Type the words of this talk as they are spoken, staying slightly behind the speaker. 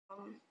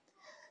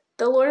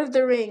The Lord of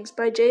the Rings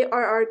by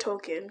J.R.R.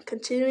 Tolkien,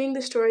 continuing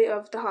the story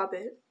of The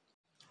Hobbit.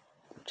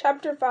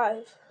 Chapter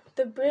 5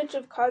 The Bridge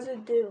of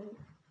Khazad-dûm.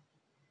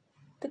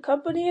 The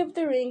company of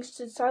the Ring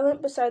stood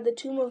silent beside the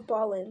tomb of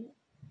Balin.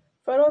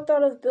 Frodo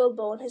thought of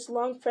Bilbo and his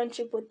long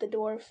friendship with the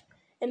dwarf,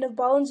 and of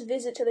Balin's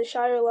visit to the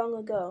Shire long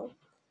ago.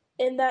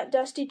 In that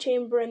dusty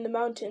chamber in the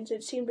mountains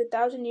it seemed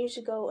 1,000 years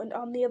ago and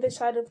on the other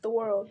side of the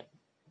world.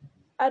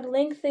 At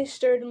length they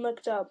stirred and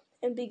looked up,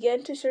 and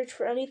began to search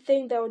for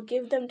anything that would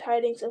give them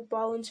tidings of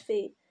Balin's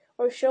fate,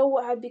 or show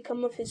what had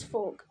become of his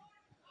folk.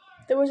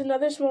 There was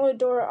another smaller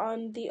door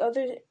on the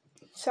other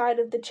side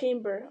of the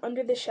chamber,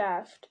 under the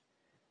shaft.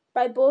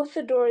 By both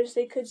the doors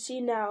they could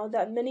see now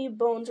that many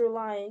bones were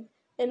lying,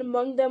 and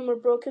among them were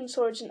broken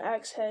swords and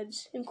axe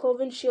heads, and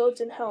cloven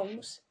shields and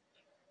helms.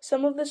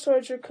 Some of the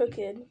swords were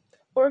crooked,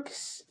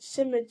 orcs'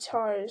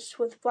 scimitars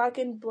with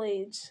blackened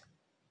blades.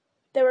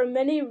 There were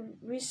many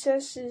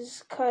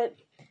recesses cut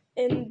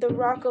in the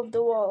rock of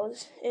the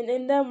walls, and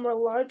in them were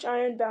large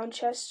iron-bound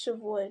chests of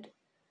wood.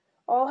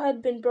 All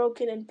had been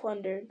broken and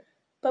plundered,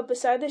 but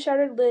beside the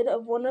shattered lid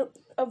of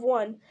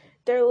one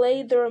there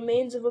lay the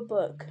remains of a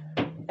book.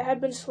 It had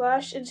been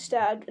slashed and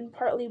stabbed and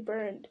partly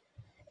burned,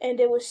 and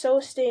it was so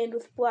stained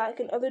with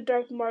black and other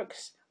dark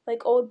marks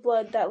like old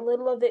blood that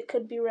little of it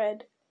could be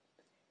read.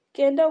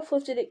 Gandalf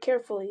lifted it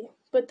carefully,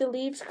 but the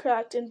leaves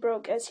cracked and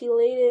broke as he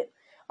laid it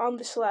on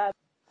the slab.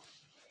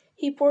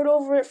 He pored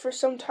over it for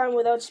some time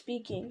without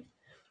speaking.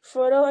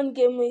 Frodo and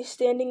Gimli,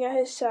 standing at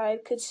his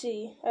side, could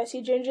see, as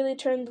he gingerly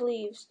turned the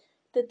leaves,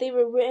 that they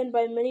were written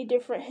by many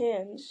different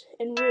hands,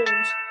 in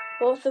runes,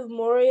 both of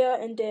Moria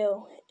and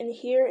Dale, and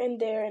here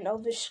and there in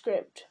Elvish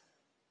script.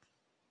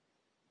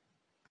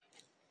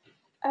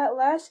 At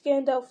last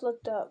Gandalf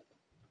looked up.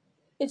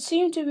 "It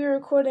seemed to be a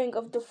recording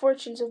of the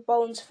fortunes of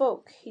Balin's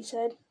folk," he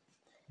said.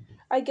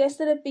 "I guess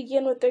that it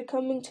began with their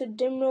coming to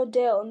Dimrill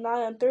Dale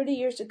nigh on 30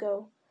 years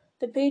ago.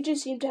 The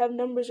pages seem to have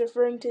numbers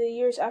referring to the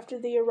years after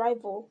the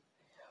arrival.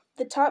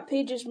 The top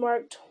page is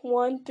marked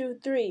 1 through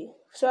 3,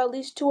 so at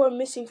least 2 are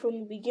missing from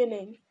the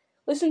beginning.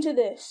 Listen to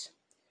this.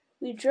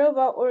 We drove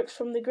out orcs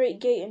from the great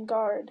gate and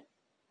guard.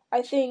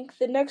 I think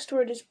the next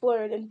word is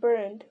blurred and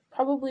burned,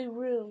 probably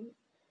room.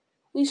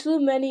 We slew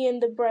many in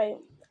the bright,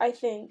 I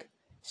think,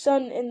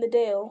 sun in the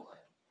dale.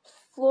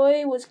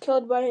 Floy was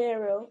killed by an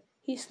arrow,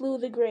 he slew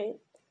the great.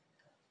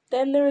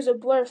 Then there is a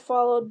blur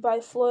followed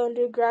by Floy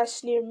under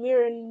grass near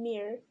Mir and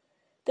Mir.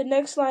 The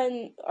next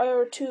line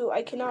or 2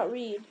 I cannot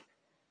read.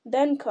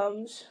 Then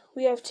comes,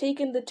 we have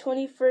taken the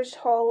 21st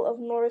hall of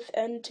North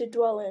End to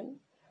dwell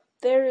in.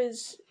 There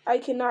is, I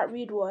cannot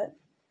read what.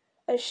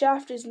 A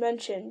shaft is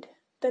mentioned.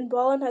 Then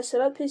Balin has set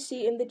up his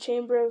seat in the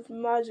chamber of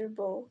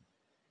Mazarbul."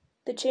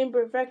 "The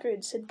chamber of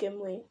records," said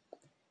Gimli.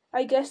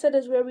 "I guess that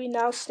is where we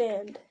now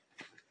stand."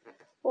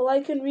 "Well, I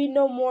can read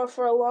no more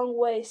for a long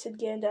way," said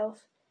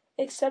Gandalf,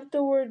 "except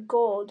the word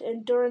gold,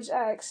 and Durin's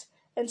axe,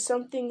 and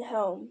something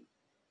helm.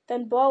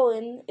 Then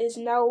Balin is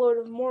now Lord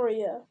of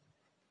Moria.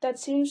 That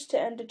seems to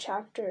end a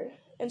chapter,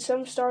 and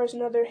some stars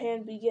another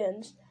hand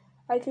begins.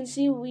 I can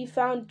see we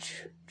found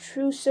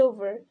true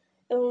silver,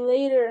 and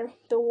later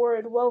the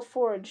word well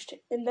forged,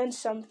 and then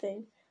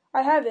something.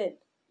 I have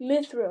it!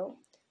 Mithril!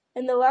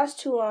 And the last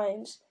 2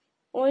 lines,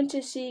 on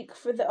to seek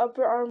for the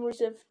upper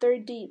armories of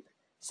Third Deep,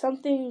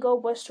 something go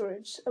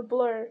westwards, a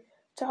blur,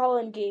 to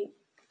Holland Gate."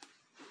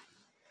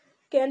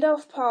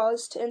 Gandalf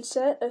paused and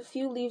set a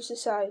few leaves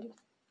aside.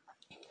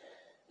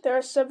 "There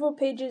are several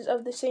pages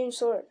of the same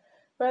sort,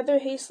 rather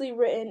hastily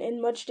written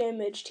and much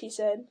damaged," he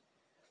said,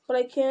 "but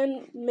I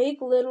can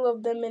make little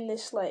of them in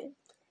this light.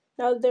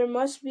 Now there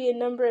must be a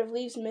number of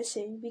leaves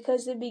missing,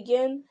 because they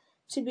begin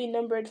to be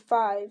numbered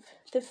 5,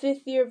 the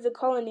 5th year of the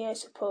colony, I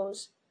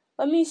suppose.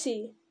 Let me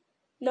see.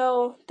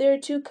 No, they are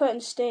too cut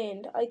and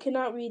stained. I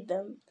cannot read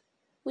them.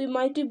 We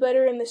might do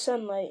better in the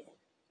sunlight.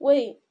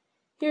 Wait,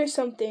 here is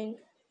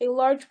something, a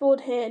large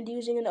bold hand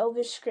using an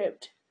Elvish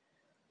script."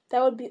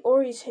 "That would be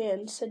Ori's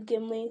hand," said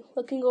Gimli,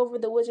 looking over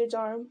the wizard's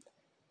arm.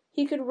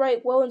 "He could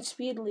write well and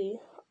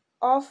speedily,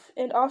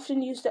 and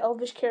often used the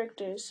Elvish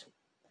characters."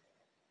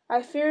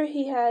 "I fear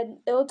he had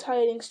ill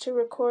tidings to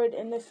record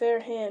in a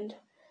fair hand,"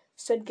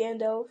 said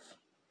Gandalf.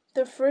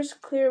 "The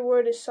first clear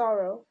word is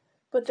sorrow,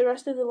 but the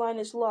rest of the line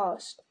is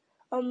lost,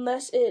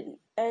 unless it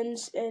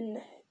ends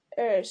in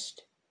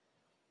erst.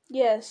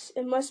 Yes,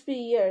 it must be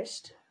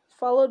yerst,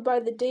 followed by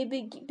the day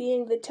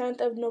being the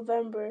 10th of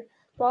November.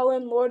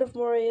 Balin, Lord of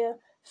Moria,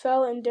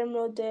 fell in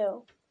Dimrill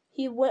Dale.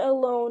 He went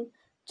alone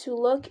to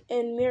look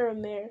in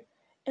Miramir.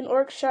 An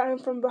orc shot him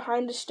from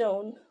behind a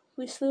stone.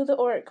 We slew the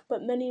orc,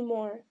 but many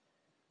more,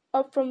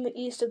 up from the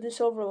east of the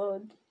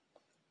Silverlode."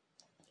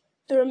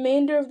 The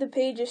remainder of the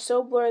page is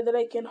so blurred that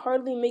I can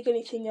hardly make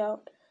anything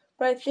out,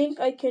 but I think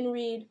I can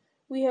read,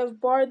 "We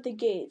have barred the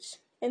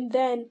gates, and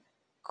then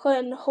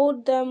can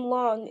hold them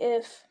long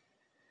if,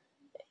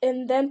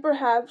 and then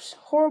perhaps,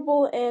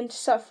 horrible and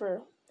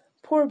suffer."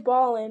 Poor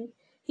Balin!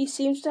 He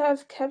seems to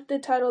have kept the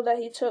title that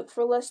he took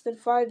for less than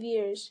 5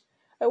 years.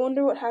 I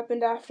wonder what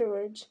happened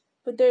afterwards.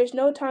 But there is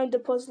no time to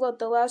puzzle out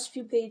the last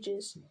few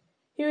pages.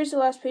 Here is the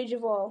last page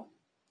of all."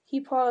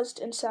 He paused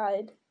and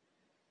sighed.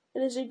 It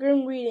is a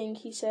grim reading,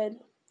 he said.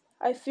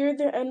 I fear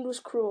their end was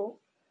cruel.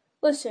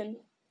 Listen.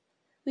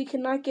 We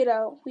cannot get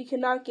out. We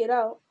cannot get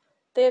out.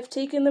 They have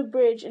taken the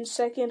bridge in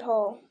Second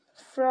Hall.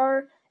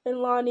 Frár and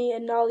Lonnie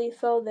and Nolly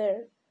fell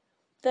there.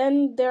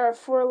 Then there are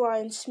 4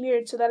 lines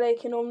smeared so that I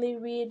can only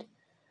read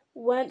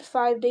went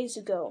 5 days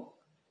ago.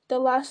 The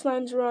last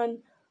lines run,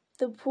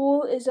 the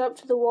pool is up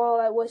to the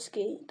wall at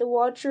Westgate. The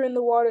watcher in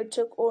the water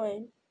took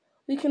Owen.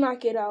 We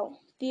cannot get out.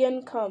 The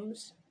end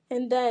comes.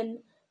 And then,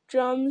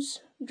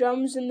 drums,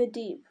 drums in the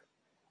deep.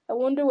 I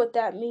wonder what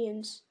that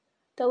means.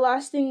 The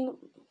last thing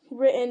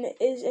written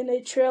is in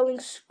a trailing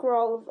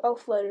scrawl of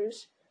elf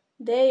letters.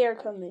 They are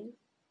coming.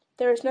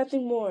 There is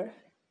nothing more.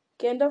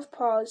 Gandalf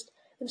paused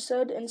and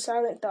stood in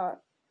silent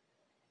thought.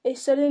 A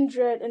sudden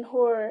dread and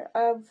horror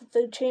of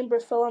the chamber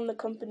fell on the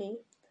company.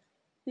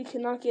 We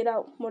cannot get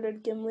out,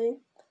 muttered Gimli.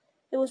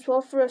 It was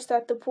well for us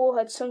that the pool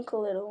had sunk a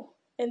little,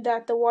 and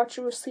that the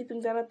watcher was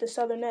sleeping down at the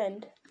southern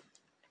end.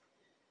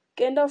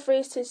 Gandalf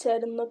raised his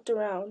head and looked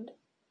around.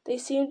 They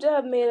seemed to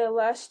have made a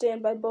last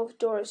stand by both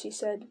doors, he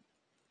said.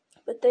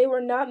 But they were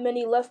not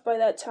many left by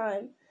that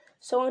time,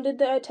 so ended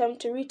the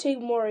attempt to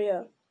retake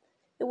Moria.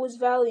 It was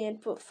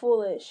valiant, but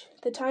foolish.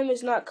 The time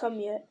is not come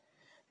yet.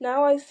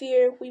 Now I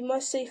fear we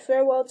must say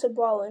farewell to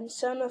Balin,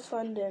 son of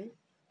Fundin.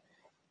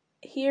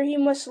 Here he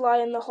must lie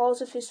in the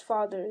halls of his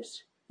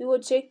fathers. We will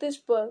take this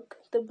book,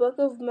 the Book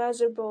of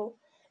Mazarbul,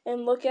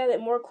 and look at it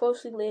more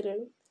closely later.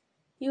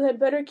 You had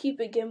better keep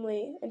it,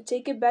 Gimli, and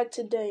take it back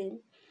to Dain,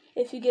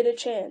 if you get a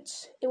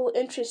chance. It will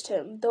interest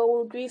him, though it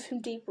will grieve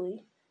him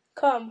deeply.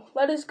 Come,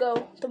 let us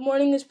go. The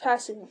morning is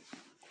passing.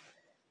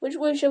 Which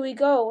way shall we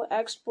go?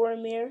 Asked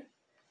Boromir.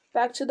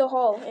 Back to the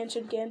hall,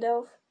 answered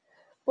Gandalf.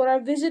 But our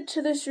visit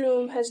to this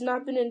room has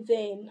not been in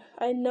vain.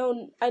 I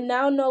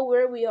now know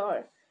where we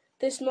are.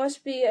 This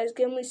must be, as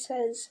Gimli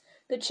says,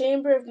 the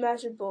chamber of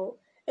Mazarbul,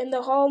 and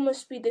the hall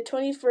must be the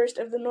 21st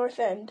of the north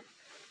end.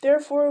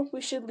 Therefore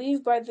we should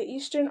leave by the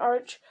eastern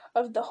arch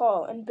of the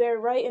hall, and bear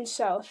right and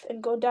south,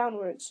 and go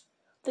downwards.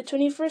 The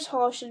 21st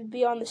hall should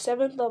be on the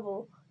 7th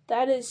level,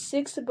 that is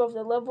 6 above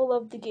the level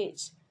of the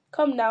gates.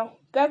 Come now,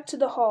 back to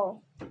the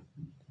hall.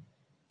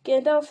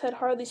 Gandalf had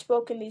hardly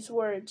spoken these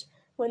words,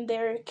 when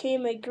there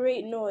came a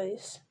great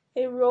noise,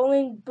 a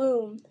rolling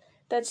boom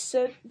that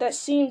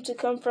seemed to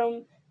come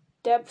from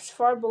depths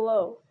far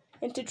below,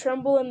 and to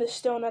tremble in the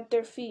stone at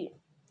their feet.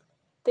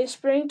 They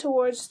sprang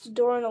towards the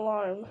door in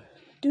alarm.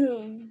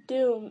 Doom,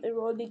 doom, it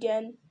rolled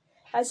again,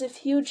 as if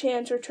huge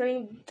hands were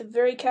turning the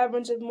very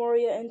caverns of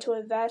Moria into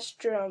a vast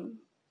drum.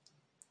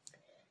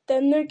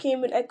 Then there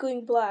came an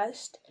echoing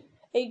blast.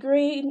 A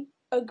great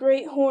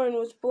horn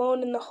was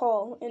blown in the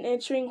hall, and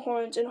answering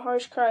horns and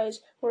harsh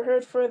cries were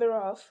heard further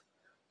off.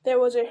 There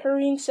was a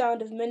hurrying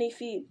sound of many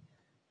feet.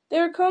 "They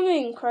are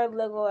coming!" cried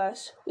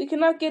Legolas. "We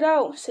cannot get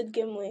out," said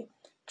Gimli.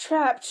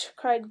 "Trapped!"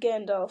 cried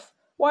Gandalf.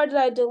 "Why did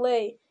I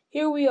delay?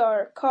 Here we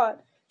are,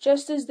 caught,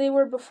 just as they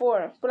were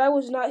before. But I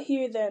was not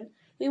here then.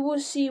 We will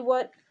see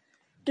what—"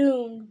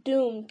 Doom,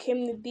 doom,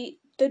 came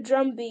the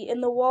drum beat,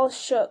 and the walls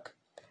shook.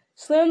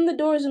 "Slam the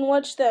doors and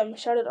watch them!"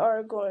 shouted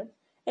Aragorn.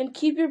 "And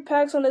keep your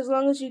packs on as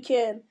long as you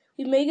can.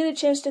 We may get a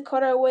chance to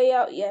cut our way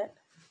out yet."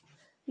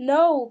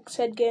 "No,"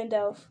 said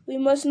Gandalf. "We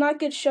must not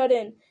get shut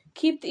in.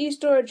 Keep the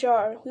east door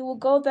ajar. We will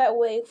go that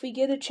way if we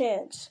get a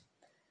chance."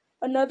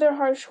 Another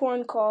harsh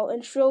horn call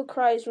and shrill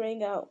cries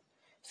rang out.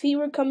 Feet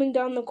were coming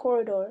down the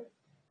corridor.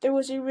 There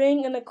was a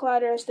ring and a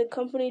clatter as the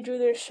company drew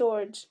their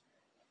swords.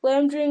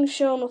 Lamdring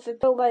shone with a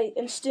pale light,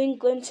 and Sting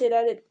glinted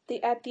at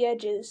the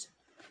edges.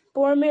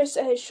 Boromir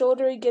set his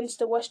shoulder against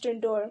the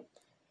western door.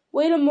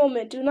 "Wait a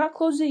moment, do not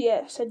close it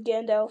yet," said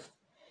Gandalf.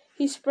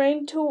 He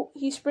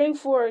sprang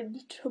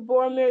forward to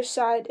Boromir's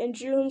side and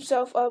drew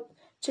himself up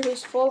to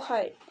his full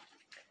height.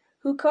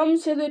 "Who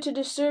comes hither to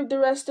disturb the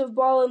rest of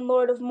Balin,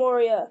 Lord of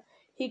Moria?"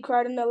 he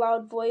cried in a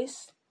loud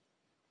voice.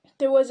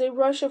 There was a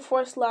rush of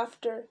forced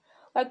laughter,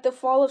 like the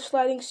fall of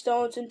sliding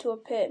stones into a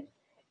pit,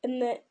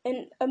 and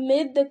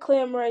amid the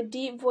clamor a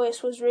deep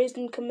voice was raised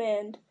in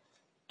command.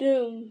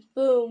 Doom,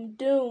 boom,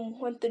 doom,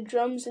 went the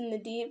drums in the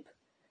deep.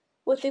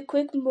 With a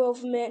quick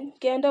movement,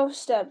 Gandalf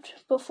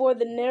stepped before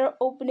the narrow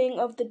opening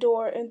of the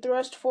door and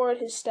thrust forward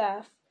his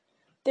staff.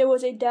 There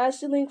was a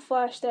dazzling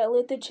flash that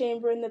lit the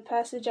chamber and the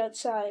passage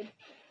outside.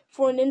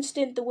 For an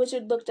instant the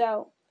wizard looked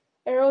out.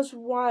 Arrows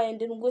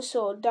whined and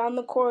whistled down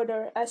the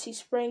corridor as he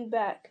sprang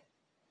back.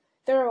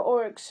 "There are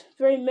orcs,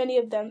 very many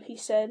of them," he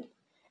said,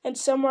 "and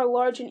some are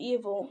large and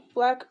evil,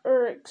 black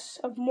Uruks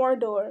of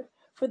Mordor.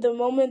 For the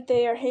moment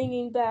they are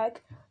hanging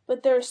back,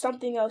 but there is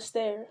something else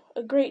there.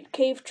 A great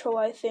cave troll,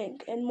 I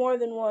think, and more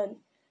than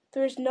one.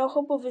 There is no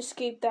hope of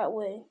escape that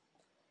way."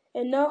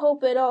 "And no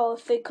hope at all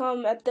if they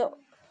come at the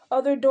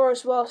other door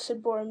as well,"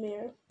 said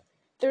Boromir.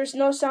 "There is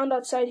no sound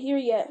outside here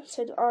yet,"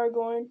 said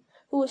Aragorn,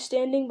 who was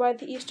standing by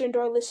the eastern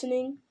door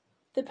listening.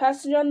 "The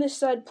passage on this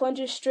side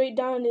plunges straight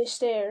down a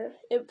stair.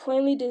 It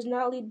plainly does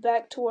not lead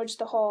back towards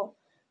the hall,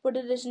 but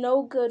it is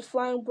no good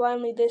flying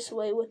blindly this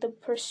way with the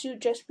pursuit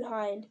just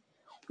behind.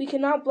 We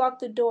cannot block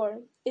the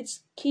door.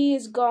 Its key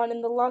is gone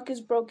and the lock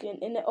is broken,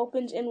 and it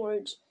opens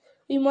inwards.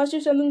 We must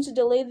do something to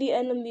delay the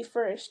enemy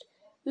first.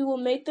 We will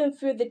make them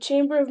fear the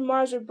chamber of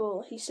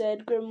Marzabul, he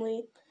said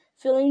grimly,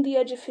 feeling the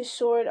edge of his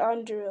sword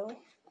Anduril.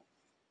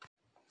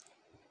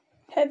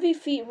 Heavy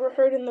feet were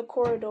heard in the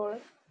corridor.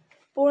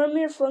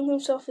 Boromir flung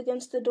himself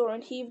against the door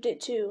and heaved it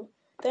to.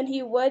 Then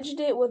he wedged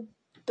it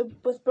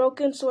with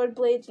broken sword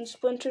blades and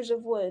splinters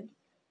of wood.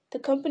 The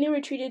company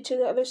retreated to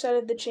the other side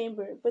of the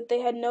chamber, but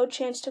they had no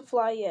chance to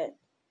fly yet.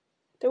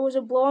 There was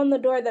a blow on the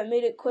door that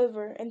made it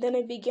quiver, and then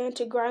it began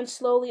to grind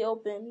slowly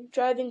open,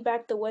 driving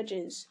back the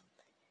wedges.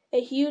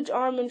 A huge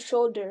arm and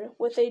shoulder,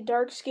 with a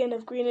dark skin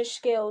of greenish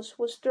scales,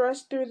 was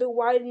thrust through the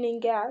widening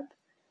gap.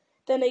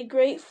 Then a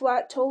great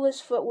flat toeless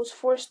foot was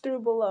forced through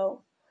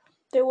below.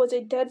 There was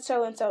a dead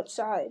silence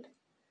outside.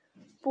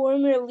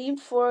 Boromir leaped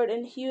forward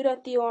and hewed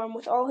at the arm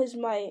with all his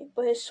might,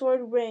 but his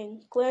sword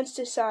rang, glanced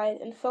aside,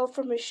 and fell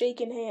from his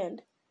shaken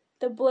hand.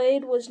 The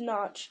blade was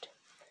notched.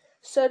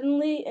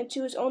 Suddenly, and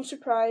to his own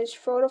surprise,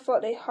 Frodo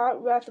felt a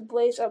hot wrath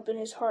blaze up in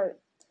his heart.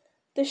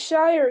 "The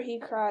Shire!" he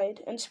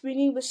cried, and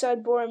springing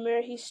beside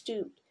Boromir he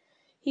stooped,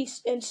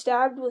 and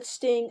stabbed with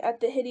sting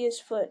at the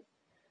hideous foot.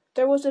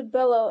 There was a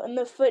bellow, and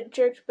the foot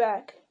jerked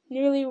back,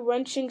 nearly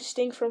wrenching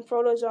sting from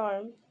Frodo's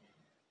arm.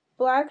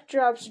 Black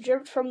drops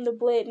dripped from the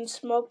blade and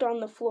smoked on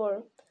the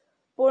floor.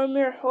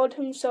 Boromir hurled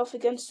himself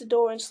against the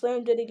door and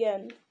slammed it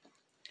again.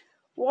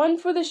 "One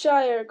for the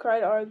Shire!"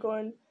 cried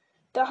Aragorn.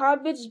 "The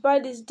Hobbit's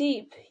bite is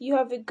deep. You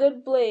have a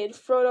good blade,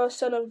 Frodo,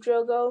 son of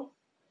Drogo."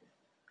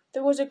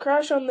 There was a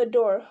crash on the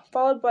door,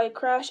 followed by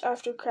crash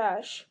after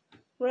crash.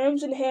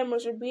 Rams and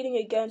hammers were beating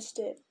against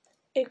it.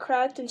 It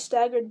cracked and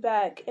staggered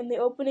back, and the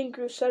opening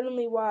grew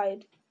suddenly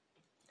wide.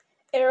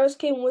 Arrows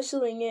came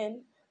whistling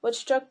in, but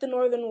struck the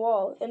northern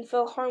wall, and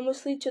fell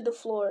harmlessly to the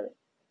floor.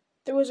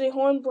 There was a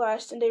horn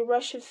blast and a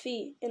rush of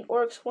feet, and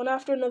orcs one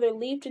after another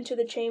leaped into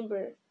the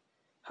chamber.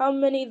 How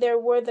many there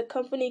were the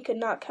company could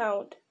not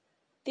count.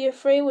 The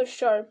affray was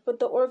sharp, but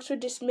the orcs were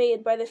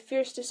dismayed by the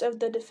fierceness of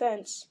the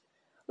defense.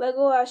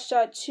 Legolas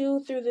shot 2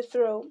 through the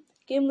throat.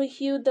 Gimli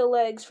hewed the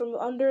legs from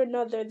under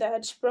another that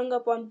had sprung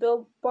up on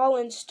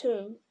Balin's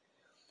tomb.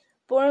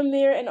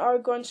 Boromir and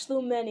Aragorn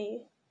slew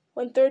many.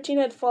 When 13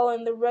 had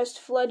fallen, the rest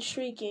fled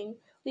shrieking,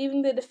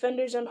 leaving the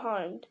defenders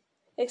unharmed,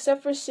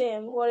 except for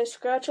Sam, who had a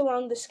scratch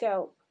along the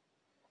scalp.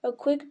 A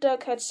quick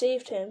duck had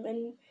saved him,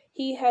 and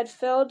he had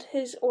felled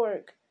his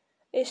orc,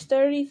 a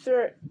sturdy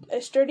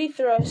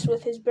thrust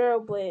with his barrow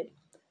blade.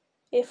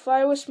 A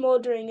fire was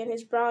smoldering in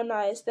his brown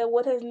eyes that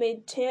would have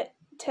made Ted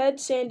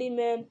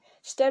Sandyman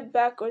step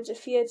backwards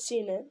if he had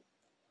seen it.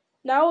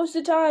 "Now is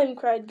the time!"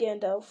 cried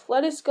Gandalf.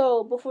 "Let us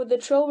go, before the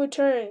troll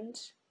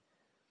returns!"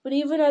 But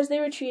even as they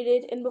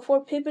retreated, and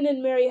before Pippin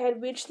and Merry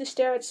had reached the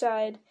stair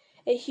outside,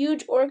 a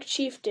huge orc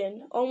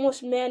chieftain,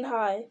 almost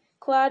man-high,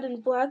 clad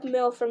in black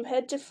mail from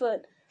head to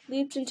foot,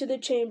 leaped into the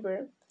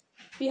chamber.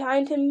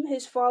 Behind him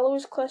his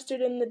followers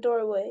clustered in the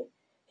doorway.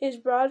 His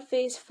broad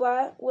face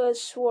flat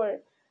was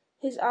swart,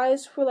 his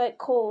eyes were like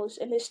coals,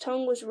 and his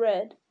tongue was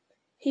red.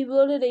 He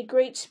wielded a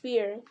great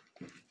spear.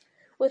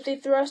 With a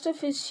thrust of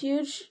his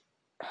huge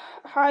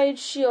hide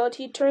shield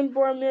he turned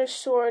Boromir's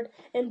sword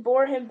and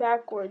bore him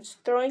backwards,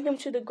 throwing him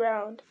to the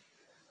ground.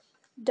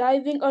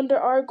 Diving under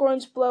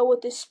Aragorn's blow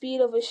with the speed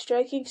of a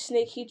striking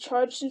snake, he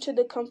charged into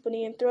the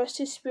company and thrust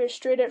his spear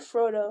straight at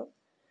Frodo.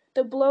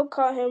 The blow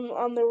caught him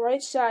on the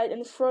right side,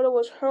 and Frodo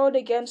was hurled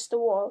against the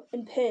wall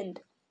and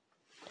pinned.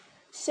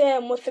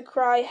 Sam, with a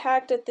cry,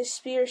 hacked at the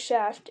spear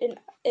shaft, and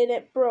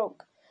it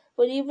broke.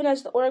 But even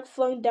as the orc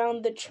flung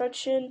down the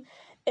truncheon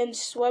and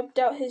swept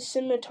out his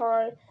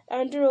scimitar,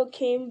 Anduril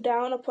came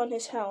down upon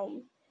his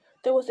helm.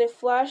 There was a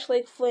flash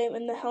like flame,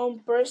 and the helm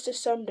burst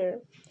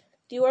asunder.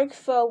 The orc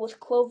fell with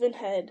cloven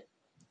head.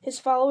 His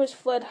followers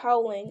fled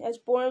howling, as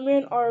Boromir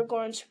and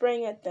Aragorn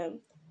sprang at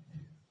them.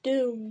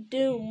 Doom,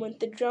 doom, went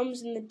the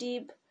drums in the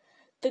deep.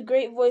 The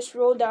great voice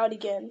rolled out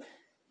again.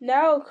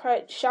 "Now!"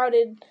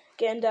 shouted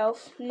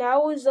Gandalf.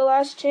 "Now is the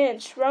last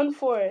chance. Run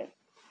for it!"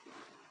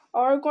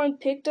 Aragorn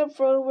picked up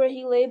Frodo where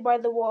he lay by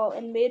the wall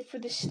and made for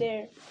the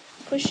stair,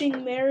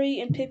 pushing Merry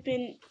and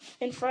Pippin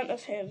in front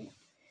of him.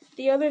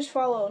 The others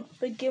followed,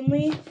 but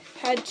Gimli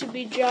had to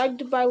be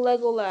dragged by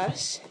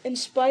Legolas. In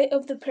spite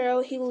of the peril,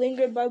 he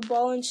lingered by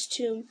Balin's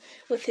tomb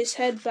with his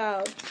head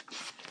bowed.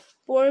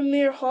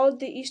 Boromir hauled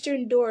the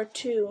eastern door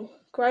to,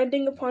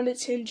 grinding upon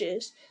its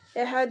hinges.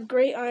 It had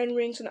great iron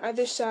rings on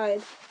either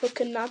side, but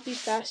could not be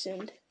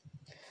fastened.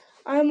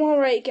 "I am all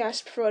right,"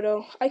 gasped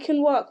Frodo. "I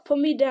can walk. Put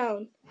me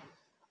down."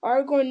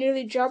 Aragorn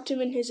nearly dropped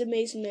him in his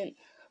amazement.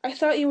 "I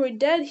thought you were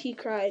dead," he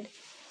cried.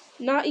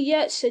 "Not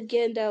yet," said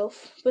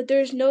Gandalf, "but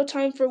there is no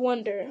time for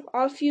wonder.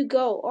 Off you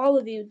go, all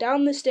of you,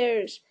 down the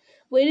stairs.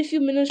 Wait a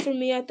few minutes for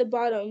me at the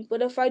bottom,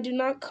 but if I do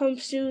not come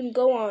soon,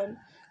 go on.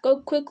 Go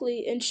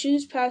quickly, and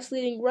choose paths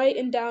leading right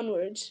and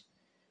downwards."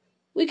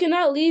 "We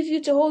cannot leave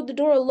you to hold the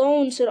door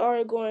alone," said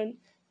Aragorn.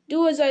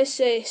 "Do as I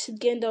say," said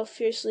Gandalf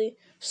fiercely.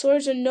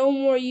 "Swords are no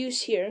more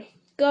use here.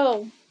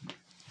 Go!"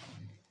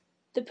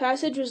 The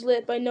passage was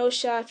lit by no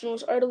shaft and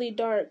was utterly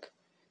dark.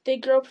 They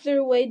groped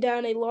their way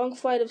down a long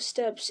flight of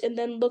steps and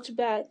then looked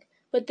back,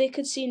 but they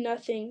could see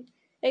nothing.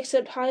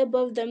 except high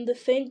above them the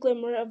faint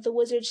glimmer of the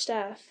wizard's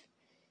staff.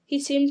 He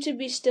seemed to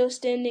be still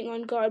standing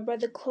on guard by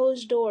the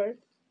closed door.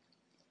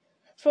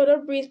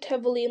 Frodo breathed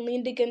heavily and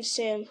leaned against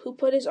Sam, who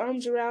put his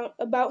arms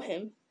about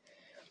him.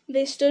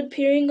 They stood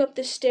peering up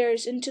the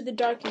stairs into the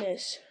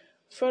darkness.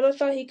 Frodo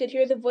thought he could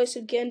hear the voice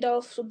of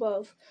Gandalf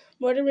above,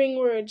 muttering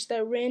words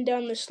that ran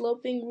down the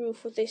sloping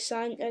roof with a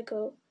sighing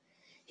echo.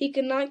 He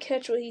could not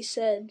catch what he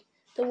said.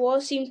 The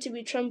walls seemed to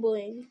be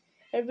trembling.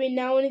 Every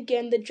now and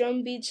again the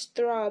drum beats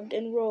throbbed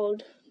and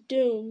rolled.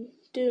 Doom,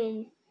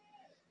 doom.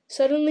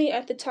 Suddenly,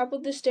 at the top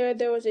of the stair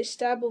there was a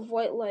stab of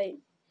white light.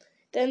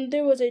 Then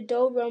there was a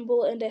dull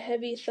rumble and a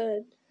heavy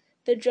thud.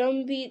 The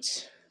drum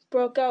beats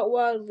broke out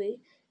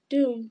wildly.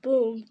 Doom,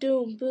 boom,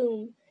 doom,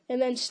 boom,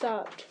 and then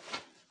stopped.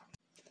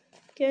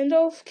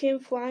 Gandalf came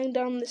flying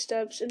down the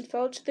steps and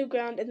fell to the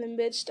ground in the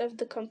midst of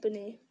the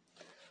company.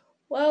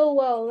 "Well,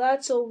 well,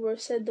 that's over,"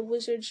 said the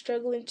wizard,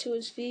 struggling to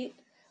his feet.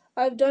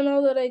 "I've done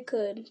all that I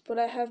could, but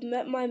I have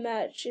met my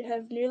match and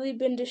have nearly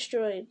been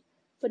destroyed.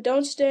 But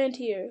don't stand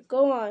here.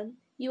 Go on.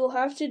 You will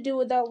have to do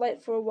without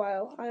light for a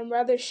while. I am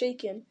rather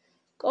shaken.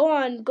 Go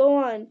on, go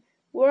on.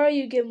 Where are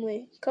you,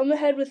 Gimli? Come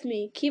ahead with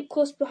me. Keep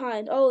close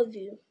behind, all of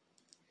you."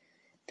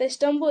 They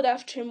stumbled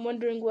after him,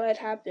 wondering what had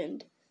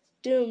happened.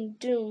 Doom,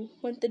 doom,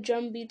 went the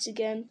drum beats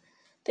again.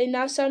 They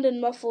now sounded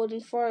muffled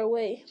and far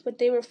away, but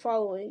they were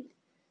following.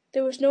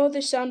 There was no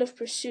other sound of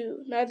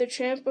pursuit, neither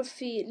tramp of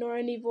feet nor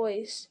any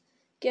voice.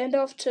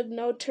 Gandalf took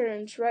no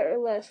turns, right or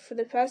left, for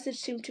the passage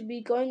seemed to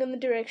be going in the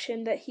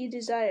direction that he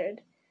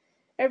desired.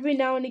 Every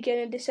now and again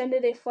it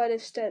descended a flight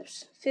of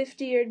steps,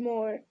 50 or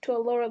more, to a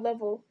lower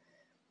level.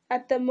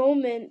 At the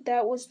moment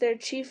that was their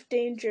chief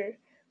danger,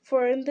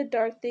 for in the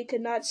dark they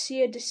could not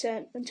see a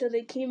descent until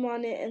they came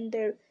on it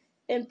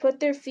and put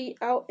their feet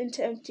out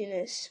into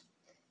emptiness.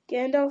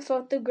 Gandalf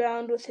felt the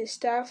ground with his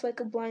staff like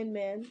a blind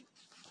man.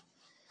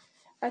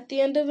 At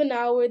the end of an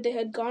hour they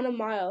had gone a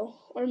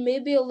mile, or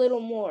maybe a little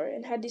more,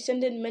 and had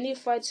descended many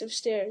flights of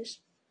stairs.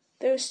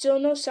 There was still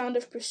no sound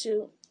of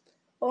pursuit.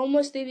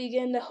 Almost they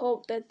began to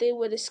hope that they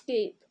would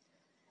escape.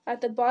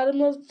 At the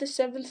bottom of the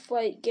 7th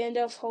flight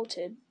Gandalf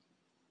halted.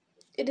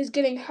 "It is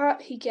getting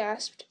hot," he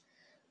gasped.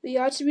 "We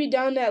ought to be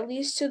down at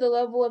least to the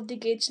level of the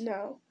gates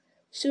now.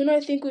 Soon I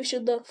think we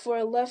should look for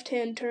a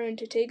left-hand turn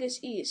to take us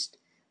east.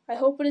 I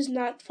hope it is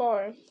not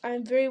far. I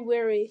am very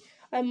weary.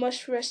 I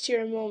must rest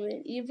here a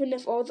moment, even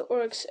if all the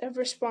orcs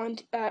ever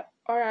spawned are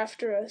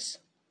after us."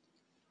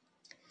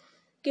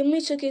 Gimli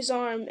took his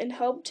arm and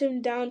helped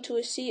him down to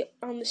a seat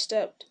on a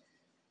step.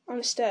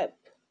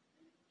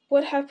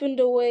 "What happened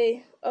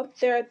away up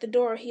there at the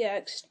door?" he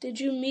asked. "Did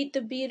you meet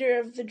the beater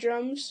of the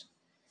drums?"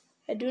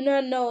 "I do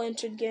not know,"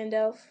 answered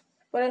Gandalf,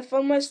 "but I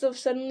found myself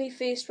suddenly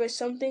faced by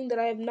something that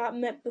I have not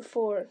met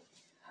before.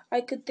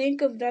 I could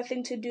think of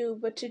nothing to do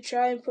but to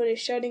try and put a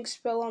shutting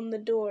spell on the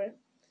door.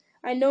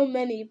 I know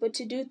many, but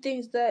to do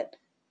things that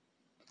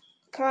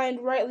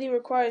kind rightly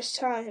requires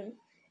time,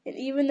 and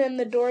even then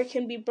the door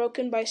can be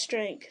broken by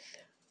strength.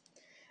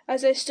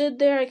 As I stood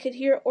there I could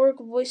hear orc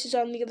voices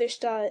on the other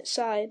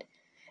side.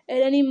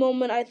 At any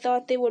moment I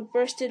thought they would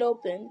burst it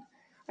open.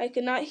 I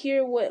could not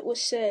hear what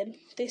was said.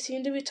 They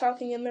seemed to be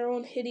talking in their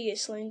own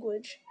hideous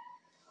language.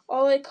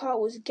 All I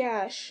caught was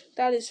gash,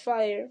 that is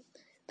fire.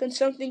 Then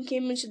something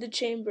came into the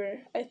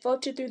chamber. I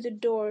felt it through the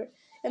door,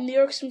 and the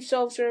orcs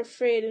themselves were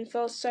afraid and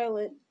fell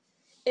silent.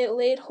 It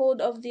laid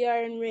hold of the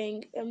iron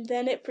ring, and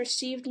then it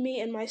perceived me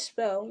and my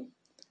spell.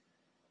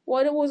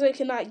 What it was I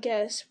cannot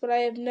guess, but I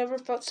have never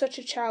felt such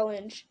a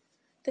challenge.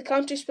 The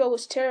counterspell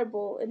was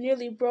terrible. It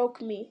nearly broke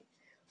me.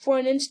 For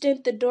an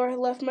instant the door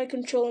left my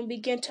control and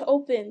began to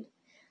open.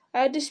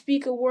 I had to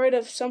speak a word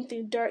of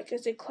something dark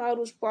as a cloud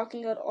was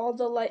blocking out all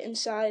the light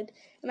inside,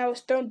 and I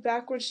was thrown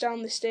backwards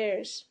down the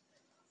stairs.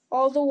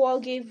 All the wall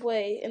gave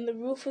way, and the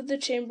roof of the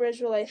chamber as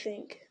well, I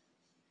think.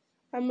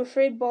 I'm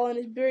afraid Balin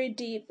is buried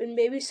deep, and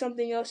maybe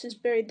something else is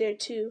buried there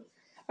too.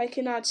 I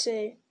cannot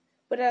say.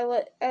 But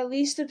at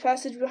least the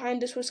passage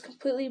behind us was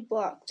completely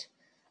blocked.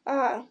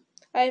 Ah!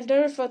 I have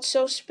never felt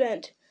so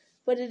spent,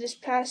 but it is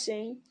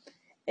passing.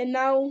 And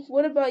now,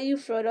 what about you,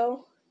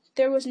 Frodo?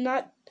 There was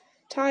not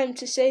time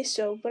to say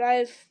so, but I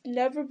have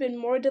never been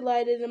more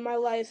delighted in my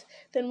life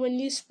than when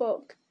you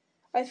spoke.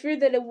 I feared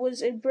that it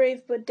was a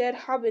brave but dead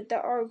hobbit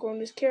that Aragorn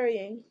was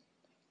carrying."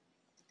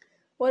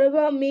 "What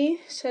about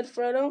me?" said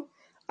Frodo.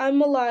 "I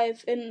am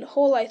alive, and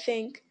whole, I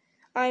think.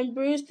 I am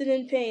bruised and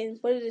in pain,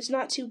 but it is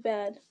not too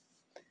bad."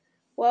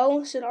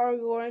 "Well," said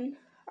Aragorn,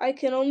 "I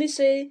can only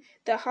say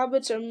that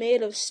hobbits are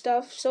made of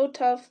stuff so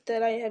tough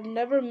that I have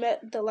never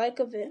met the like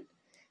of it.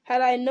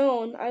 Had I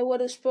known, I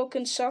would have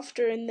spoken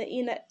softer in the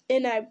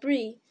inn at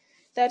Bree.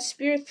 That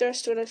spear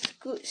thrust would have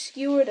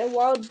skewered a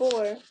wild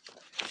boar."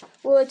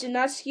 "Well, it did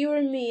not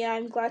skewer me, I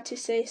am glad to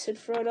say," said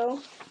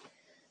Frodo,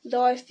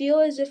 "though I feel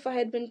as if I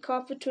had been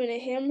caught between a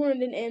hammer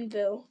and an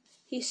anvil."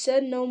 He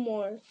said no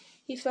more.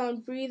 He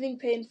found breathing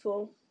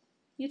painful.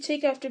 "You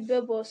take after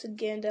Bilbo," said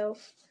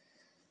Gandalf.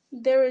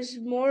 "There is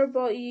more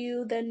about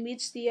you than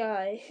meets the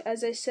eye,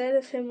 as I said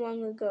of him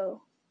long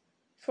ago."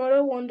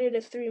 Frodo wondered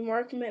if the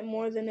remark meant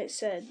more than it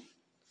said.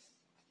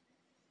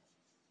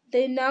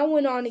 They now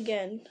went on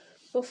again.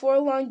 Before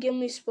long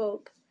Gimli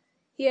spoke.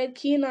 He had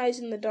keen eyes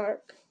in the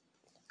dark.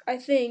 "I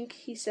think,"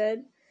 he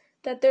said,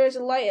 "that there is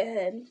a light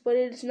ahead, but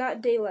it is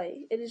not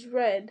daylight. It is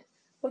red.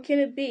 What can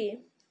it be?"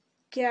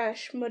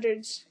 "Gash,"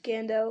 muttered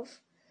Gandalf.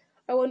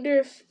 "I wonder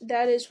if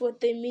that is what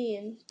they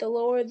mean, that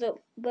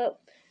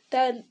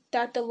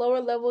the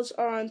lower levels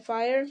are on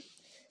fire?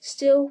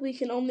 Still, we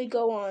can only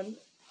go on."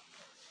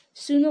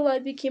 Soon the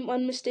light became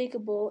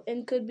unmistakable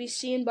and could be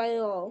seen by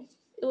all.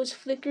 It was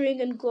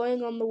flickering and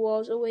glowing on the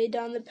walls away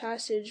down the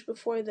passage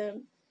before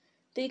them.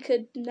 They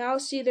could now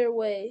see their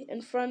way.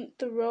 In front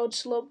the road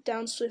sloped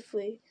down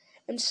swiftly,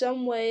 and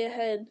some way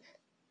ahead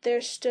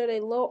there stood a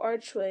low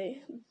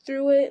archway.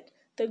 Through it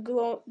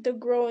the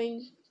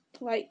growing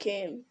light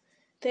came.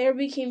 The air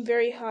became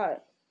very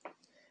hot.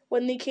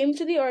 When they came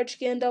to the arch,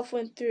 Gandalf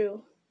went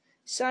through,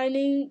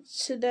 signing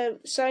to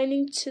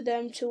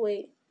them to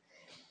wait.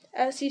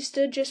 As he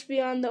stood just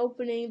beyond the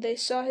opening, they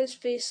saw his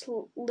face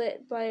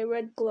lit by a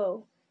red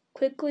glow.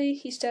 Quickly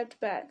he stepped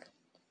back.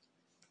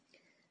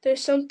 There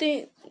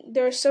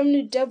is some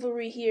new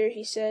devilry here,"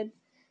 he said,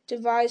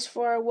 "devised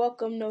for our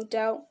welcome, no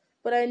doubt.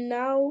 But I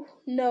now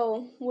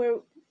know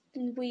where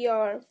we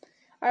are.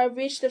 I have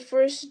reached the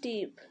first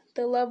deep,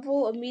 the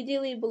level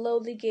immediately below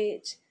the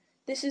gates.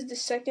 This is the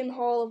second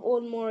hall of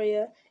Old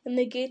Moria, and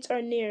the gates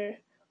are near,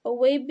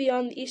 away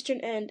beyond the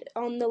eastern end,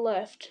 on the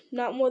left,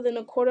 not more than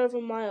a quarter of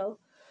a mile.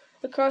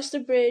 Across the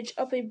bridge,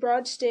 up a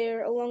broad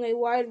stair, along a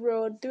wide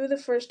road, through the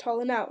first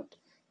hall and out.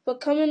 But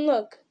come and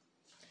look."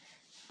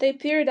 They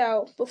peered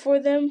out. Before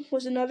them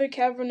was another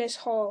cavernous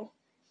hall.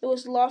 It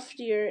was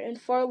loftier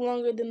and far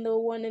longer than the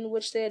one in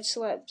which they had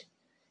slept.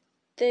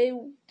 They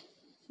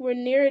were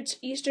near its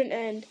eastern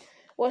end.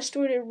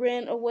 Westward it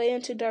ran away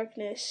into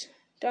darkness.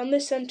 Down the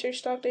center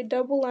stalked a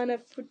double line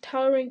of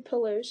towering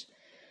pillars.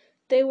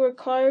 They were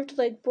carved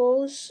like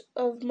boles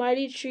of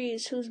mighty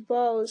trees whose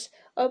boughs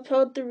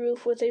upheld the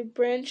roof with a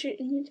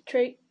branching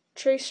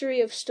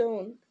tracery of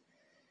stone.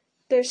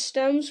 Their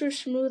stems were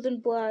smooth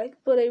and black,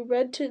 but a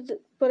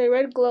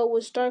red glow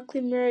was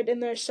darkly mirrored in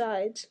their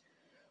sides.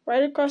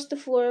 Right across the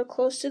floor,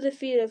 close to the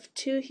feet of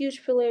two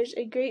huge pillars,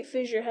 a great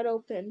fissure had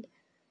opened.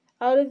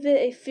 Out of it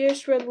a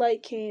fierce red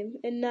light came,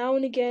 and now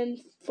and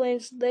again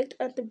flames licked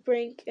at the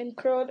brink and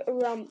curled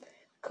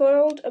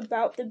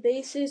about the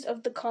bases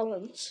of the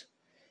columns.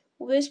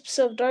 Wisps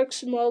of dark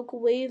smoke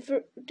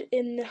wavered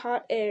in the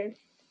hot air.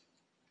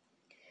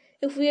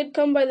 "If we had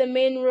come by the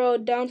main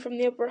road down from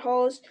the upper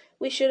halls,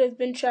 we should have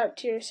been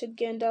trapped here," said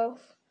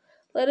Gandalf.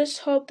 "Let us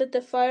hope that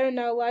the fire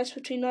now lies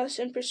between us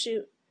and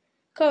pursuit.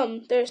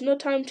 Come, there is no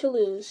time to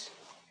lose."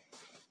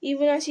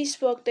 Even as he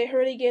spoke, they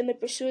heard again the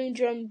pursuing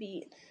drum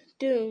beat.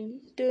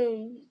 Doom,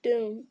 doom,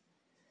 doom.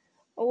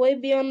 Away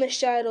beyond the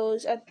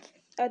shadows,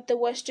 at the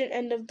western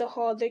end of the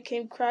hall, there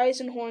came cries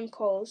and horn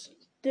calls.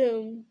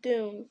 Doom,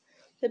 doom.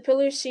 The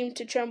pillars seemed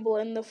to tremble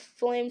and the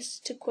flames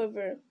to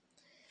quiver.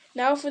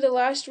 "Now for the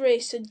last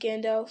race," said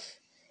Gandalf.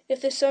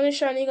 "If the sun is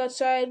shining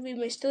outside, we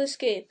may still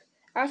escape.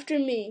 After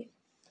me."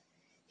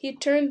 He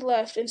turned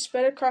left and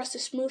sped across the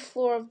smooth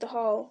floor of the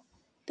hall.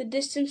 The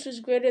distance was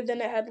greater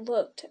than it had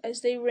looked.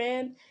 As they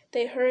ran,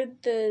 they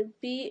heard the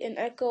beat and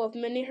echo of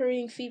many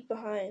hurrying feet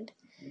behind.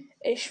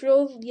 A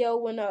shrill yell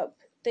went up.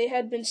 They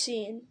had been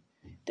seen.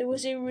 There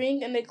was a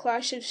ring and a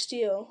clash of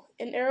steel.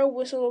 An arrow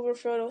whistled over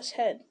Frodo's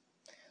head.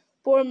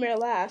 Boromir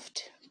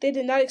laughed. "They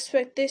did not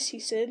expect this," he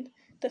said.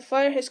 "The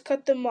fire has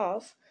cut them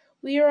off.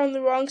 We are on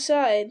the wrong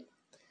side."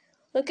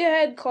 "Look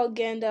ahead," called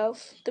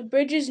Gandalf. "The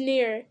bridge is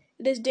near.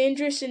 It is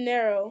dangerous and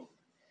narrow."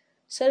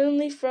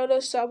 Suddenly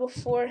Frodo saw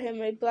before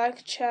him a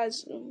black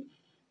chasm.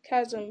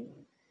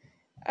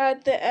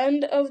 At the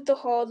end of the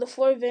hall the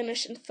floor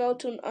vanished and fell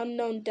to an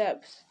unknown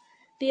depth.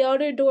 The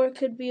outer door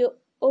could be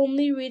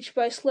only reached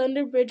by a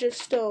slender bridge of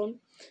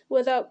stone,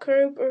 without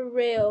curb or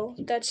rail,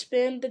 that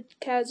spanned the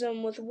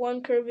chasm with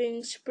one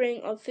curving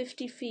spring of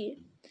 50 feet.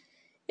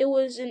 It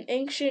was an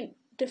ancient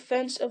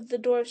defense of the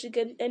dwarfs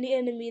against any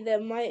enemy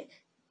that might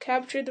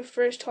capture the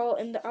first hall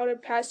and the outer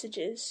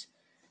passages.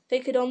 They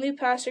could only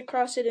pass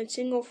across it in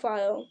single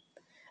file.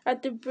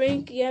 At the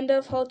brink,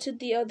 Gandalf halted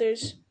the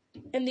others,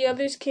 and the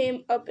others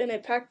came up in a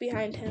pack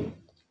behind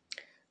him.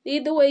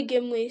 "Lead the way,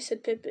 Gimli,"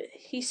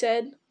 he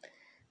said.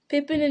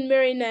 Pippin and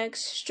Merry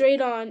next,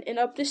 straight on, and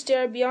up the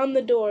stair beyond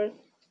the door.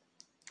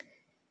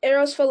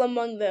 Arrows fell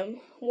among them.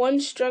 One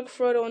struck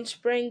Frodo and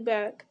sprang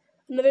back.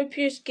 Another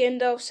pierced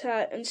Gandalf's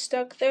hat and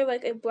stuck there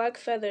like a black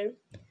feather.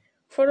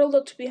 Frodo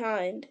looked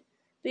behind.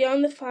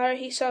 Beyond the fire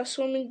he saw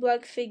swimming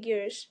black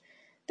figures.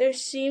 There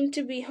seemed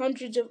to be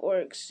hundreds of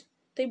orcs.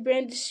 They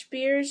brandished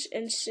spears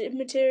and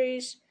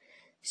scimitars,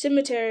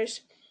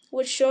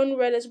 which shone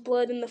red as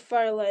blood in the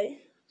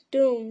firelight.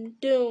 Doom,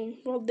 doom,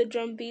 rolled the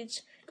drum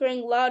beats,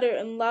 growing louder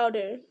and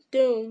louder.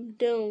 Doom,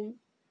 doom.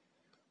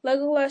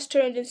 Legolas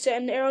turned and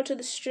set an arrow to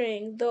the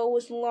string, though it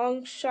was a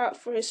long shot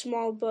for his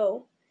small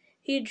bow.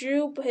 He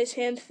drew, but his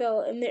hand fell,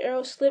 and the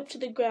arrow slipped to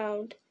the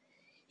ground.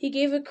 He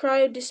gave a cry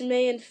of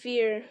dismay and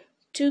fear.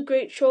 Two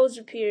great trolls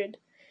appeared.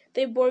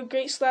 They bore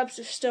great slabs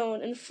of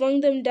stone and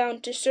flung them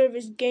down to serve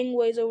as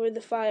gangways over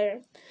the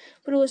fire.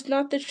 But it was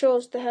not the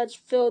trolls that had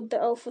filled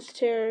the elf with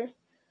terror.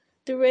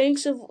 The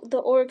ranks of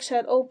the orcs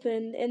had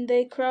opened, and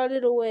they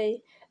crowded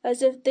away,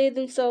 as if they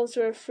themselves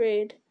were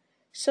afraid.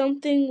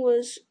 Something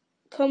was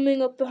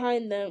coming up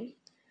behind them.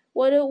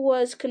 What it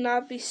was could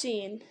not be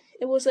seen.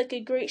 It was like a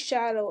great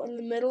shadow, in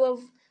the middle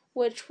of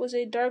which was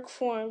a dark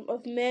form,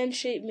 of man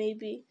shape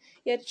maybe,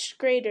 yet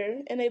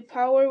greater, and a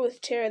power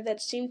with terror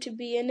that seemed to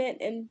be in it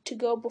and to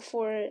go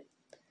before it.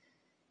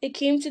 It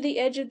came to the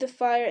edge of the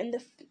fire, and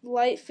the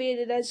light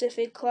faded as if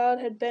a cloud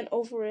had bent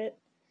over it.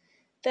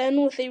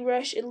 Then, with a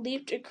rush, it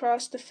leaped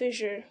across the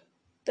fissure.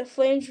 The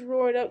flames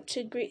roared up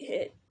to greet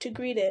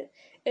it,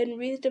 and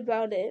wreathed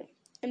about it,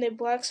 and a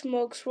black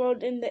smoke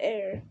swirled in the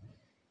air.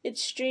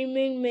 Its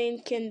streaming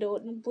mane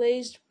kindled and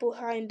blazed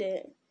behind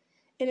it.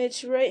 In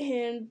its right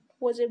hand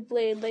was a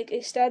blade like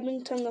a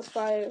stabbing tongue of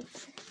fire.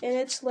 In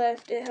its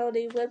left it held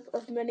a whip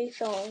of many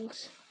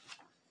thongs.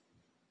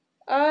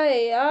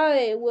 "Aye,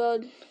 aye,"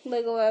 wailed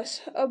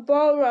Legolas. A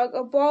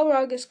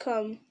Balrog has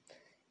come."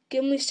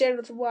 Gimli stared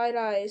with wide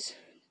eyes.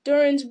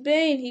 "Durin's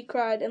bane!" he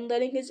cried, and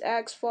letting his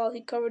axe fall,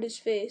 he covered his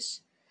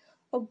face.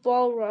 "A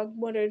Balrog,"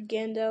 muttered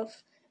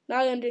Gandalf.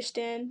 "Now I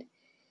understand."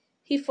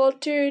 He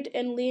faltered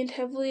and leaned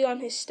heavily on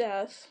his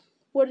staff.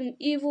 "What an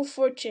evil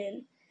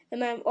fortune!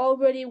 And I am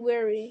already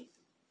weary."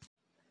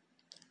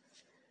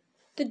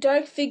 The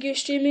dark figure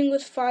streaming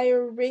with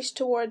fire raced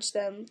towards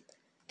them.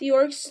 The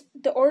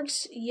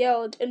orcs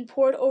yelled and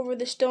poured over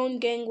the stone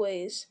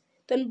gangways.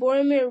 Then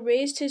Boromir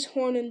raised his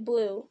horn and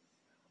blew.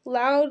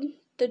 Loud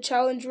the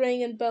challenge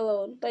rang and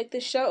bellowed, like the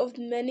shout of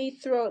many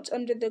throats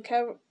under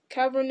the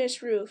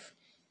cavernous roof.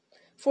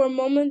 For a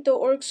moment the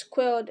orcs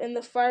quailed and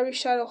the fiery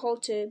shadow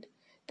halted.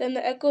 Then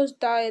the echoes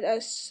died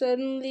as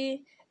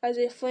suddenly as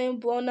a flame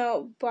blown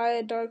out by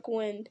a dark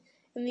wind,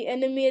 and the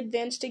enemy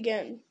advanced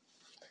again.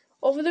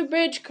 "Over the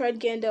bridge!" cried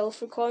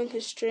Gandalf, recalling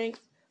his strength.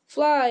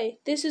 "Fly!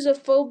 This is a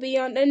foe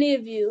beyond any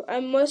of you. I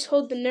must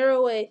hold the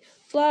narrow way.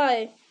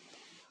 Fly!"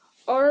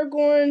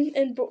 Aragorn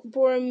and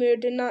Boromir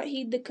did not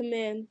heed the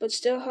command, but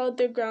still held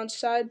their ground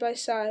side by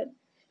side,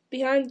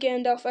 behind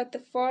Gandalf at the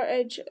far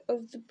edge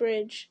of the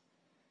bridge.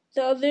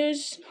 The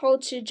others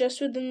halted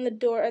just within the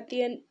door at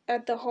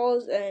the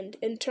hall's end,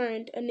 and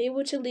turned,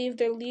 unable to leave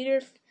their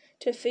leader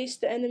to face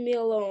the enemy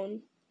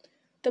alone.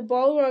 The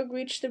Balrog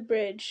reached the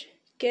bridge.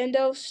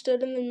 Gandalf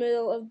stood in the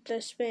middle of the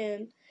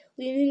span,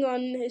 leaning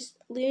on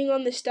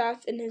the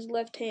staff in his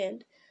left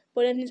hand,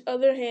 but in his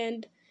other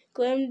hand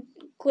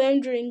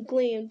Glamdring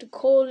gleamed,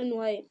 cold and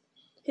white.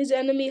 His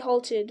enemy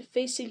halted,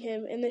 facing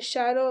him, and the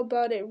shadow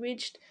about it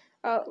reached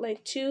out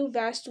like two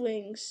vast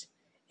wings.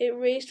 It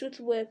raced with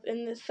whip,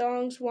 and the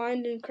thongs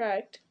whined and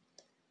cracked.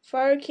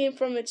 Fire came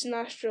from its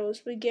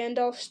nostrils, but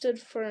Gandalf stood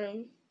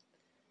firm.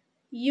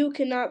 "You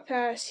cannot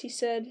pass," he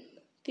said.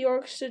 The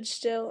orcs stood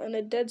still, and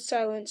a dead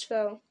silence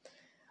fell.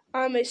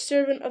 "I am a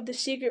servant of the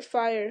secret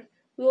fire,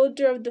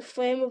 wielder of the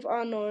flame of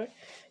Anor.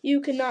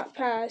 You cannot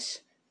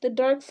pass. The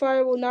dark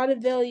fire will not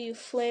avail you,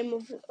 flame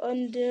of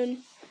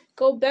Undine.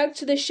 Go back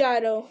to the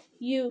shadow.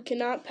 You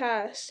cannot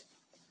pass."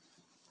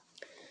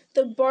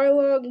 The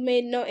Balrog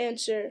made no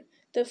answer.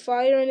 The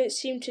fire in it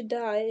seemed to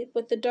die,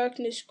 but the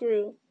darkness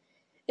grew.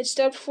 It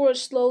stepped forward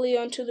slowly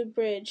onto the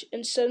bridge,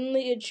 and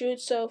suddenly it drew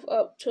itself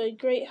up to a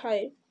great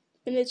height,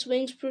 and its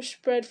wings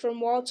spread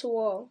from wall to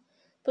wall.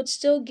 But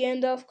still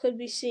Gandalf could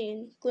be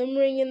seen,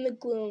 glimmering in the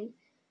gloom.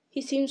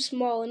 He seemed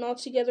small and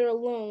altogether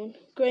alone,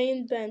 grey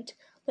and bent,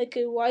 like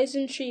a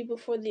wizened tree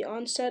before the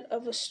onset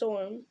of a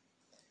storm.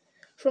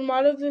 From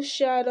out of the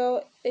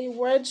shadow a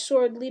red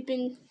sword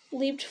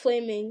leaped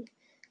flaming.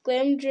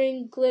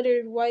 Glamdring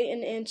glittered white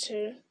in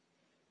answer.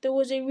 There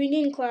was a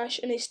ringing clash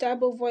and a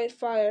stab of white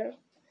fire.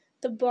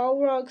 The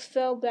Balrog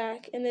fell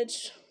back, and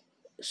its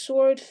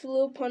sword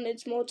flew upon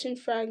its molten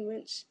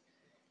fragments.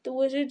 The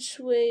wizard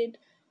swayed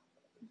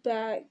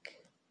back,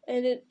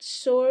 and the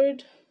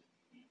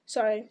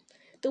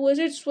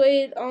wizard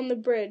swayed on the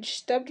bridge,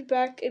 stepped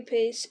back a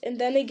pace, and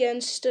then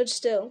again stood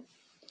still.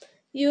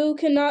 "You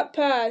cannot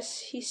pass,"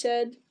 he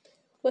said.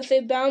 With a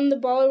bound the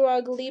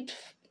Balrog leaped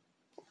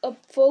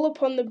up full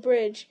upon the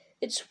bridge.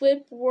 Its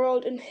whip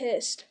whirled and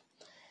hissed.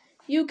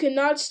 "You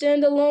cannot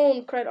stand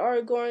alone!" cried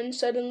Aragorn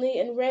suddenly,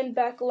 and ran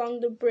back along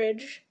the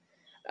bridge.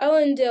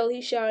 "Elendil!"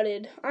 he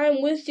shouted. "I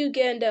am with you,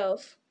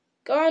 Gandalf!"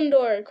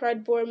 "Gondor!"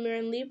 cried Boromir,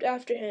 and leaped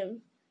after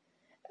him.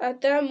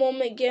 At that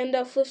moment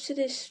Gandalf lifted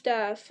his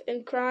staff,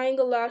 and crying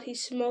aloud he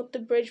smote the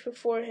bridge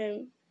before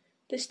him.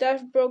 The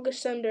staff broke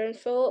asunder and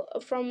fell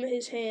from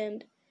his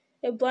hand.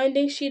 A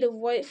blinding sheet of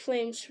white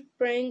flame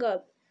sprang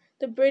up.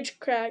 The bridge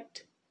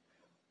cracked.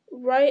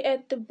 Right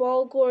at the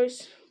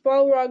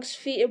Balrog's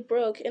feet it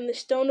broke, and the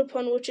stone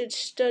upon which it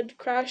stood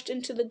crashed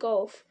into the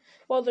gulf,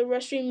 while the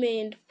rest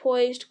remained,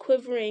 poised,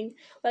 quivering,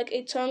 like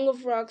a tongue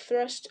of rock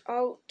thrust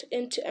out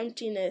into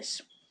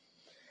emptiness.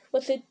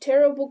 With a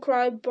terrible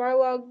cry,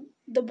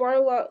 the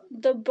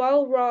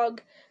Balrog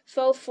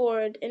fell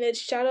forward, and its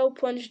shadow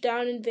plunged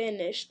down and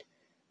vanished.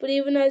 But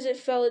even as it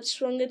fell, it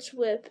swung its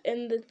whip,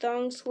 and the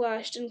thongs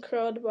lashed and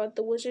curled about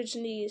the wizard's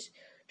knees,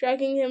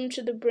 dragging him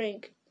to the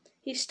brink.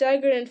 He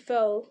staggered and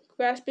fell,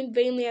 grasping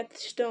vainly at the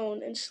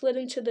stone, and slid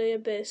into the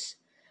abyss.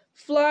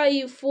 "Fly,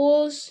 you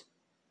fools!"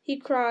 he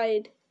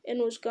cried, and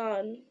was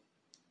gone.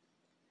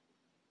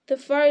 The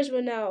fires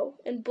went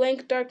out, and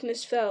blank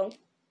darkness fell.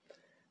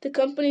 The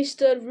company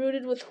stood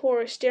rooted with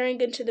horror, staring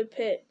into the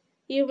pit,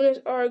 even as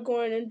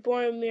Aragorn and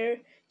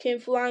Boromir came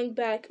flying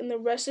back, and the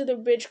rest of the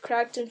bridge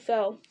cracked and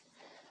fell.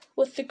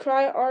 With the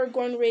cry,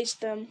 Aragorn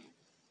raised them.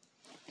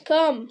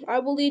 "Come, I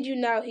will lead you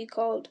now," he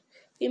called.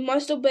 "We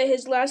must obey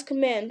his last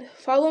command.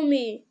 Follow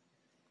me."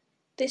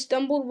 They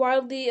stumbled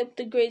wildly up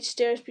the great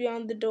stairs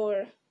beyond the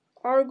door,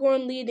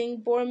 Aragorn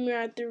leading, Boromir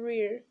at the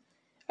rear.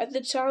 At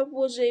the top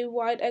was a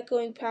wide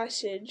echoing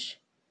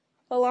passage.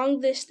 Along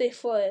this they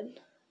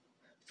fled.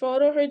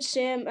 Frodo heard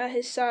Sam at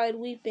his side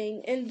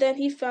weeping, and then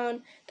he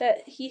found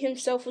that he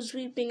himself was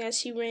weeping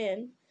as he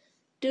ran.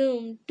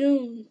 Doom,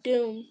 doom,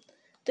 doom.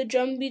 The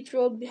drum beats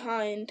rolled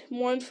behind,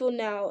 mournful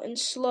now, and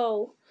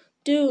slow.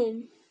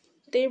 Doom!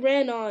 They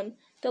ran on.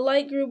 The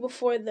light grew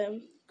before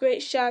them.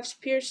 Great shafts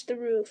pierced the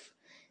roof.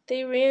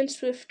 They ran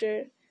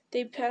swifter.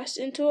 They passed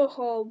into a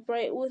hall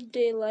bright with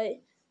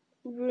daylight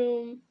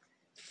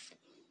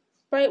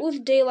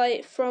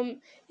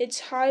from its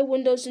high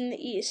windows in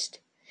the east.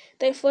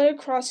 They fled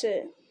across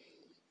it.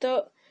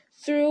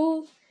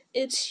 Through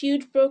its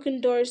huge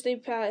broken doors they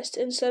passed,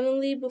 and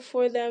suddenly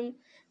before them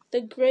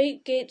the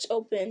great gates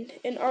opened,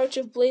 an arch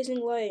of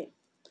blazing light.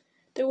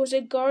 There was a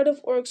guard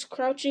of orcs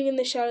crouching in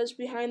the shadows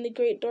behind the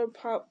great door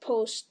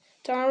posts,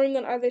 towering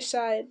on either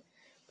side,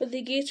 but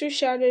the gates were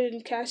shattered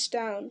and cast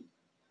down.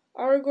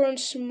 Aragorn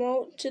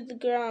smote to the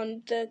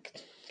ground the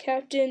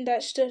captain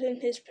that stood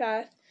in his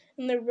path,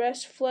 and the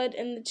rest fled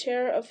in the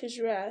terror of his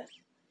wrath.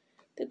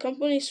 The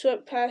company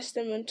swept past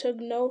them and took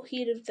no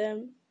heed of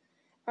them.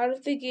 Out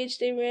of the gates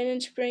they ran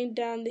and sprang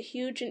down the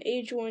huge and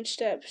age-worn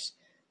steps,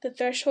 the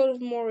threshold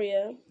of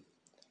Moria.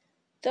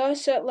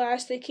 Thus at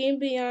last they came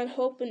beyond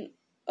hope and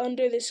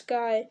under the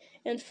sky,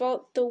 and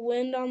felt the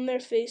wind on their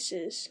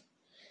faces.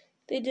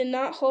 They did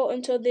not halt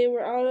until they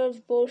were out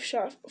of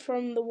bowshot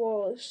from the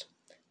walls.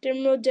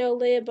 Dim Rhodell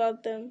lay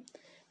about them.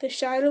 The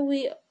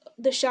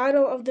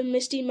shadow of the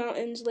misty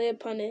mountains lay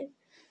upon it,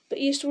 but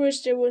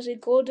eastwards there was a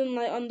golden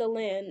light on the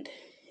land.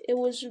 It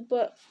was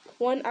but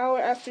 1 hour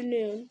after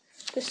noon.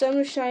 The sun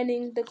was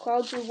shining, the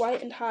clouds were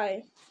white and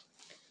high.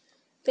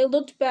 They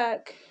looked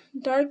back.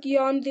 Dark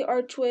yawned the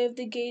archway of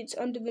the gates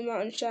under the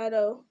mountain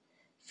shadow.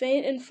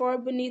 Faint and far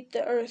beneath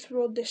the earth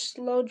rolled the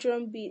slow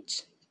drum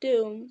beats.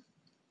 Doom.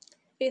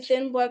 A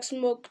thin black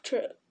smoke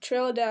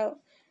trailed out.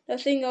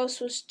 Nothing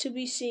else was to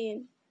be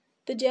seen.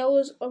 The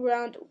dale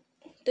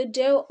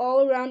all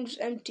around was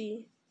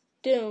empty.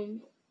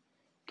 Doom.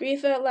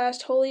 Grief at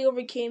last wholly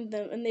overcame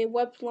them, and they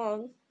wept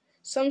long,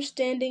 some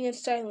standing and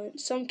silent,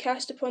 some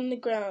cast upon the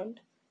ground.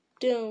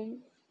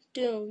 Doom,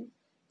 doom.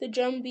 The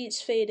drum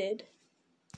beats faded.